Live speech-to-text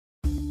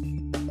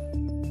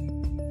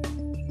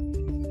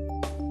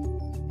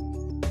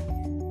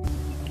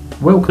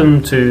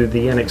Welcome to the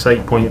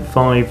NX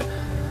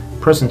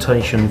 8.5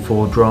 presentation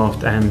for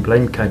draft and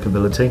blend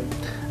capability.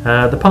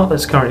 The part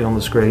that's currently on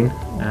the screen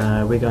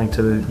we're going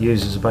to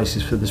use as a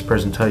basis for this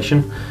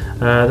presentation.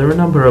 There are a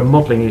number of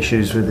modelling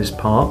issues with this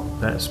part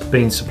that's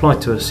been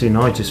supplied to us in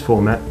IGES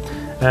format.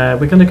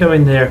 We're going to go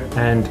in there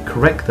and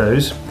correct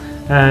those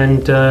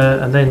and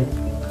then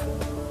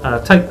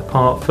take the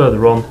part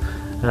further on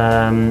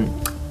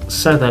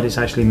so that it's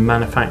actually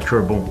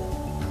manufacturable.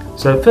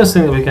 So first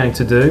thing that we're going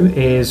to do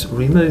is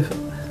remove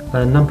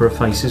a number of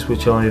faces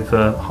which I've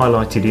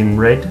highlighted in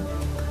red.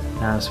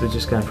 So we're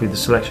just going through the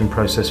selection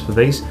process for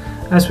these.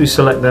 As we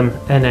select them,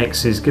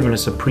 NX is giving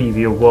us a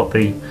preview of what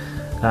the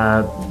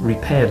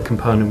repaired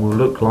component will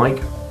look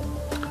like.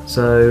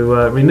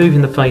 So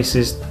removing the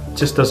faces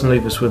just doesn't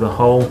leave us with a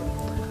hole.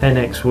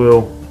 NX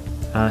will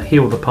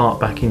heal the part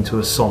back into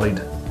a solid.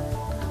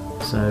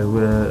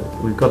 So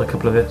we've got a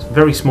couple of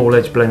very small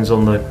edge blends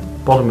on the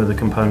bottom of the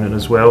component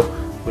as well,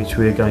 which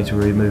we're going to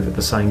remove at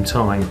the same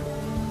time.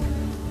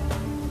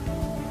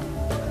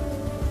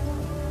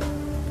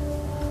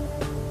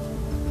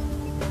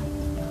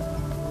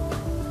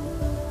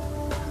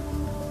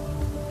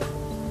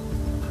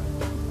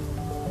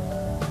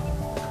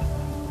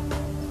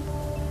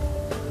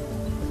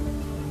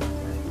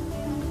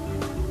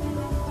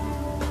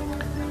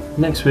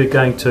 Next we're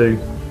going to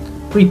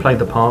replay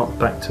the part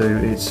back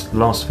to its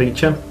last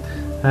feature,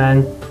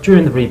 and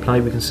during the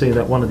replay we can see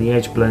that one of the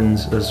edge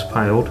blends has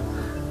failed.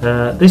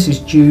 This is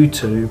due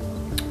to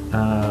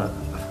a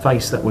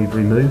face that we've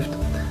removed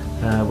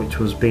which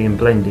was being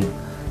blended,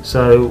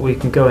 so we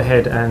can go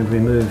ahead and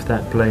remove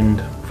that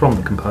blend from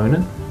the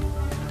component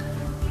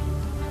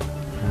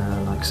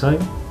like so,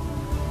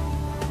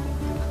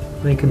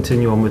 then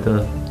continue on with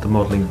the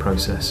modelling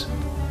process.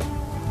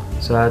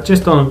 So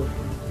just on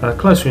a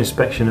closer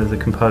inspection of the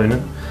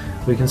component,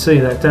 we can see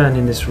that down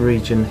in this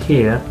region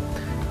here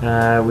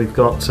we've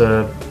got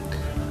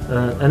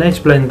an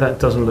edge blend that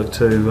doesn't look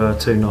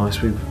too nice.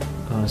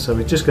 So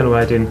we're just going to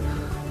add in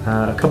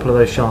a couple of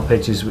those sharp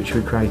edges which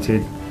we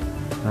created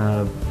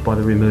by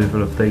the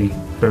removal of the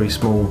very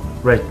small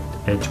red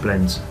edge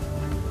blends.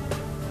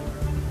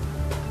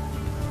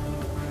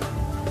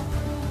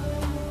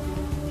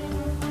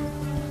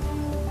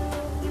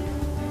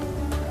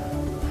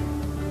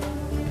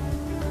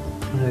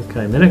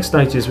 Okay, the next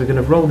stage is we're going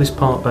to roll this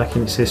part back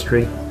in its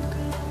history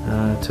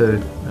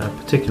to a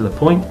particular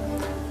point,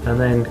 and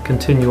then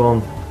continue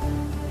on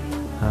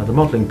the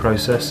modelling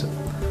process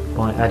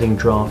by adding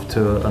draft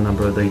to a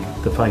number of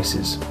the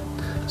faces.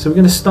 So we're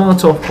going to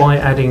start off by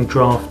adding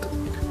draft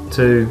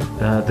to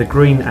the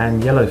green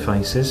and yellow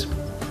faces,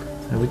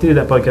 and we do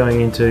that by going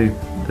into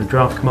the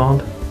draft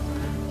command,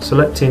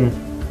 selecting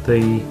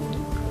the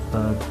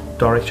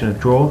direction of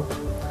draw,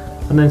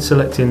 and then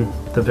selecting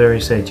the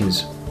various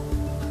edges.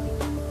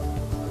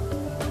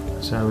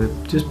 So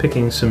we're just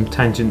picking some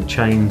tangent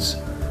chains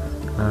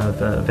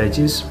of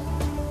edges,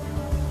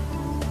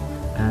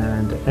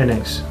 and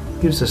NX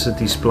gives us a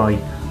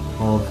display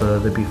of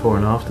the before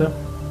and after.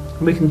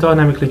 And we can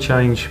dynamically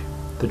change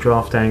the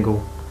draft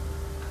angle,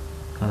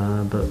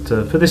 but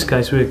for this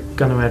case we're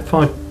going to add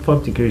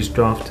 5 degrees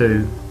draft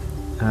to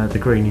the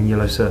green and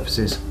yellow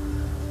surfaces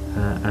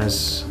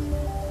as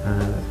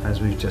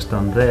we've just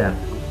done there.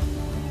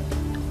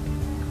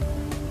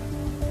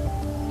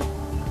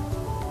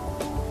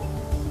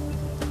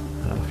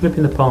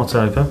 Flipping the part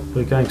over,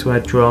 we're going to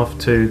add draft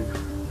to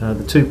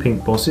the 2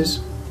 pink bosses.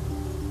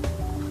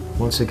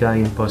 Once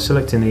again, by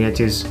selecting the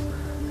edges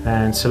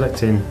and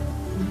selecting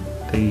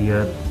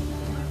the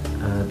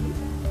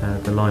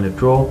line of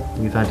draw,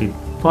 we've added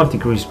 5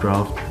 degrees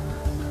draft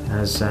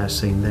as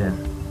seen there.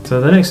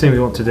 So the next thing we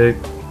want to do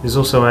is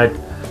also add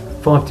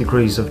 5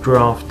 degrees of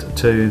draft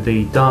to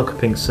the dark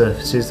pink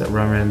surfaces that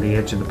run around the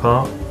edge of the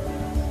part.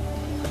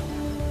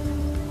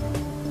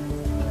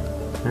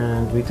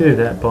 And we do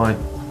that by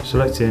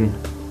selecting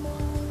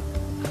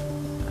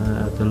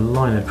the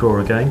line of draw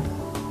again,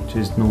 which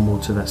is normal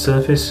to that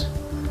surface,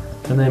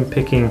 and then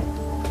picking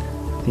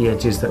the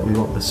edges that we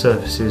want the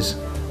surfaces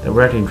that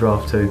we're adding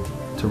draft to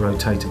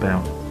rotate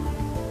about.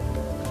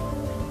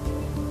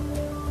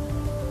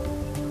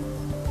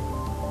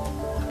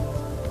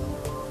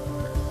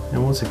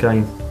 And once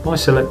again, by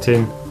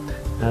selecting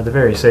the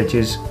various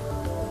edges,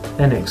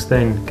 NX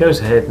then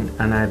goes ahead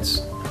and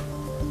adds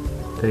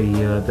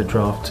the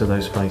draft to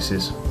those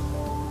faces.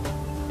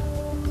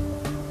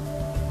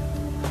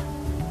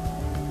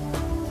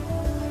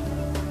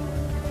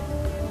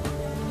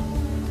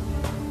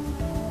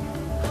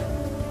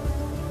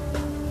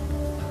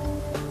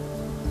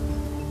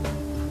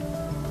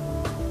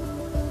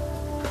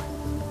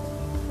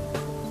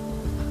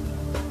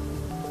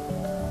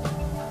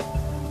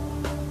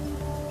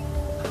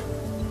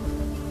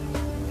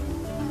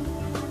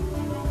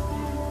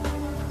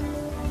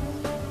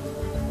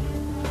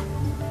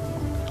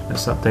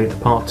 Let's update the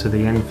part to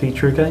the end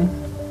feature again.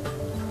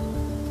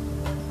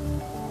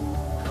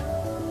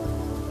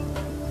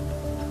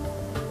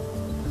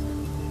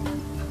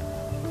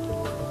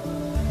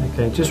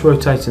 Okay, just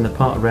rotating the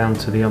part around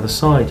to the other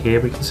side here,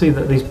 we can see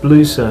that these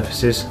blue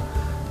surfaces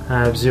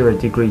have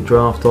 0-degree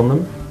draft on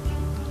them.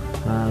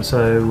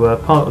 So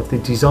part of the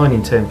design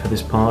intent for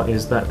this part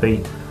is that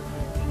the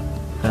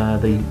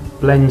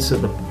blends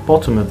at the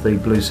bottom of the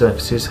blue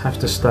surfaces have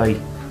to stay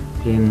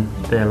in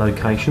their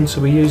location.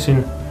 So we're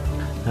using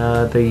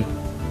the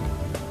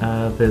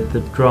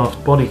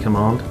draft body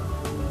command,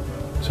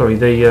 sorry,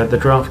 the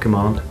draft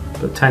command,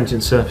 but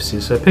tangent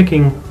surfaces. So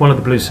picking one of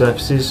the blue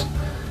surfaces,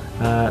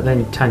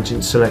 then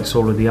tangent selects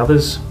all of the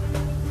others,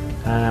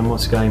 and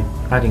once again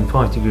adding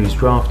 5 degrees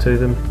draft to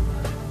them.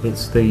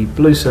 It's the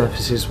blue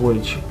surfaces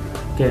which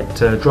get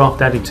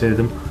draft added to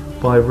them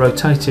by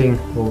rotating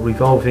or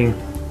revolving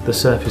the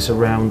surface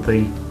around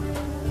the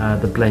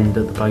blend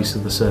at the base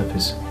of the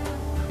surface.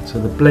 So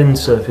the blend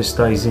surface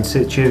stays in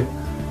situ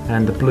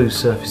and the blue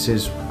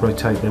surfaces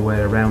rotate their way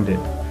around it.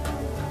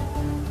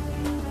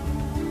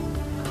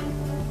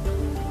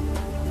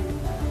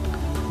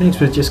 Next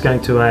we're just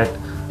going to add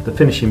the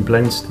finishing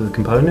blends to the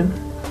component,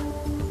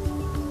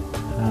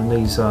 and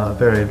these are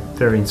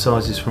varying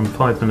sizes from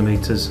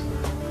 5mm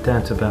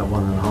down to about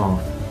 1.5.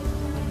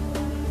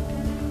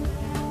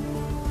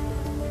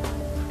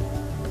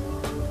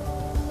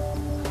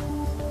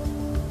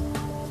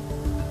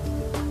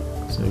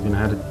 So we're going to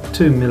add a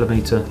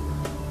 2mm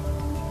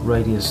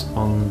radius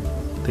on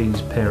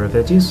these pair of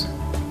edges.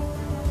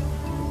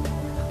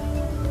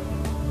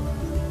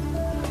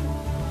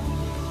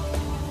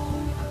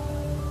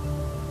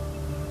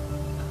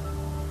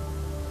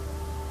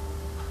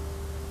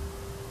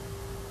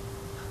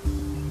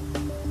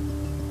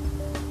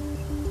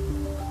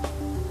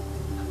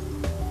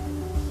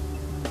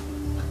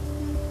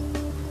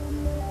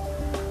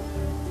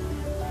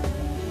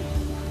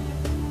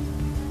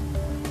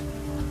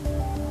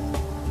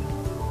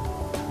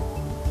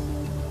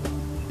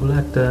 We'll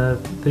add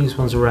these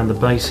ones around the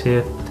base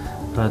here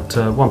at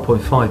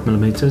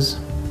 1.5mm,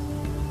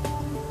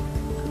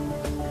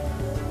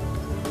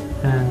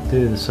 and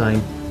do the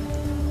same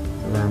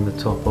around the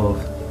top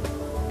of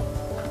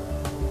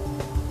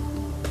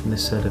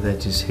this set of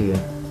edges here.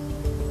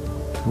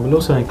 And we'll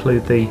also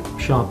include the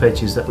sharp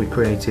edges that we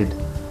created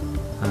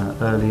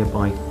earlier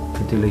by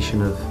the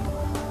deletion of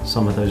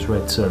some of those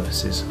red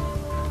surfaces.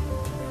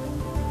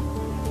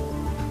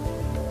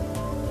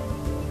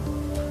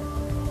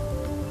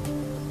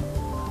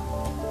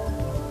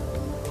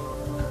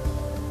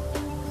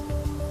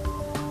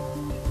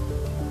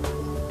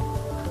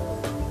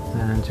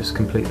 And just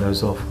complete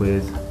those off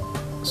with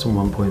some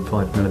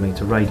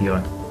 1.5mm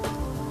radii.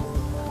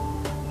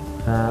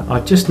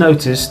 I've just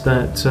noticed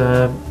that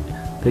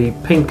the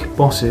pink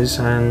bosses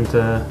and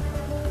the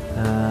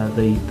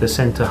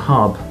centre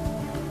hub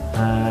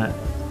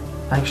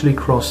actually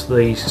cross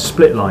the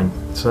split line,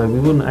 so we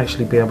wouldn't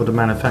actually be able to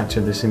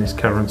manufacture this in its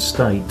current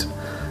state.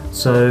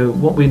 So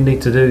what we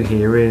need to do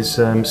here is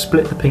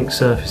split the pink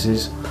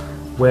surfaces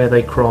where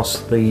they cross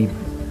the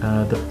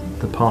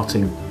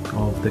parting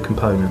of the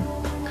component.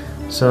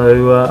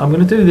 So I'm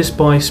going to do this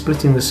by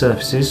splitting the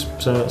surfaces.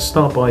 So I'll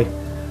start by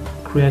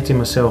creating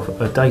myself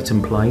a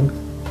datum plane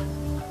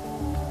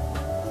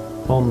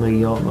on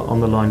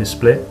the line of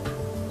split.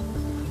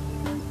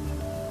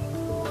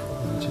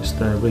 Just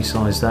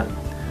resize that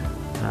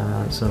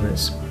so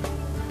that's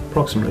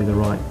approximately the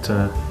right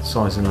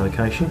size and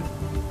location.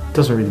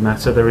 Doesn't really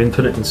matter, they're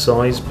infinite in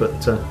size, but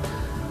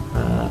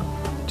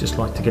just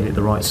like to get it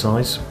the right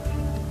size.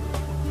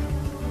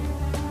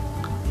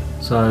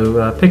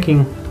 So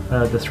picking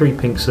the 3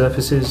 pink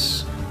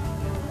surfaces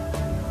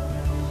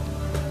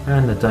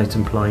and the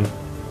datum plane,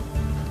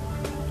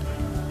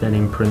 then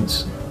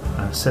imprints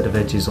a set of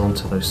edges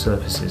onto those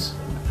surfaces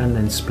and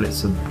then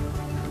splits them.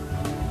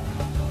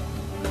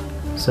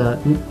 So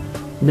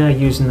now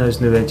using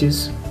those new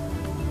edges,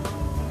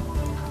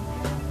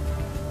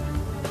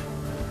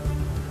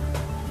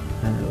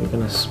 we're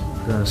going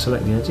to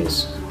select the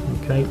edges.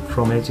 Okay,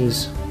 from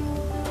edges,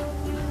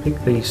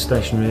 pick the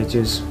stationary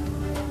edges,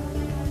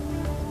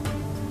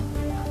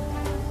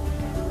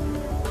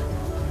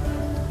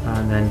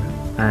 and then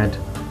add,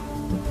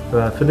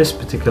 for this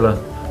particular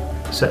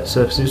set of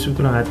surfaces, we're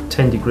going to add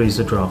 10 degrees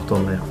of draft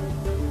on there.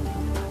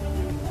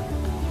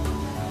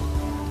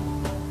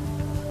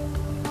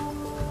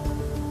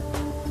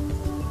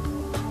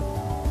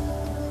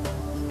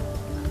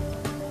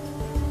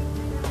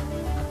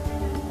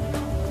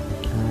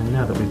 And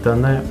now that we've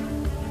done that,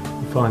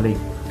 we'll finally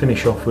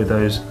finish off with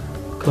those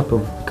couple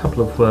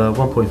of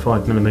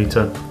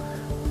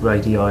 1.5mm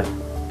radii,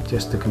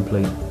 just to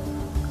complete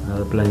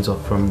the blends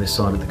off from this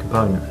side of the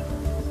component.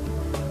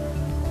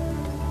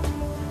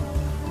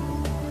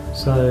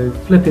 So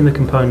flipping the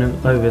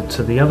component over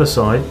to the other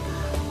side,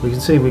 we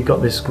can see we've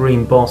got this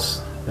green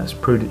boss that's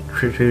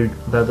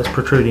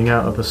protruding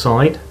out of the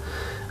side.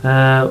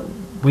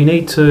 We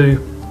need to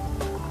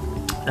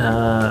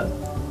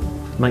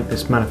make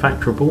this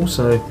manufacturable,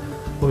 so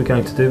what we're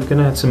going to do, we're going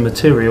to add some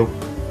material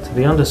to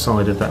the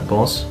underside of that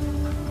boss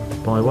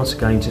by once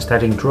again just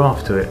adding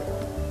draft to it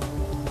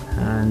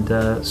and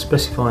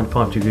specifying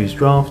 5 degrees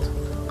draft.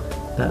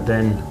 That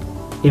then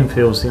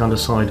infills the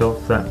underside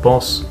of that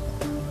boss,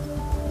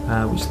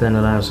 which then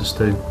allows us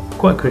to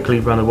quite quickly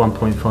run a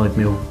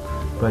 1.5mm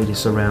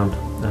radius around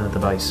the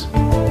base.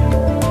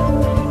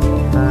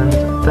 And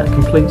that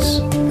completes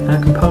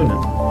our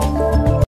component.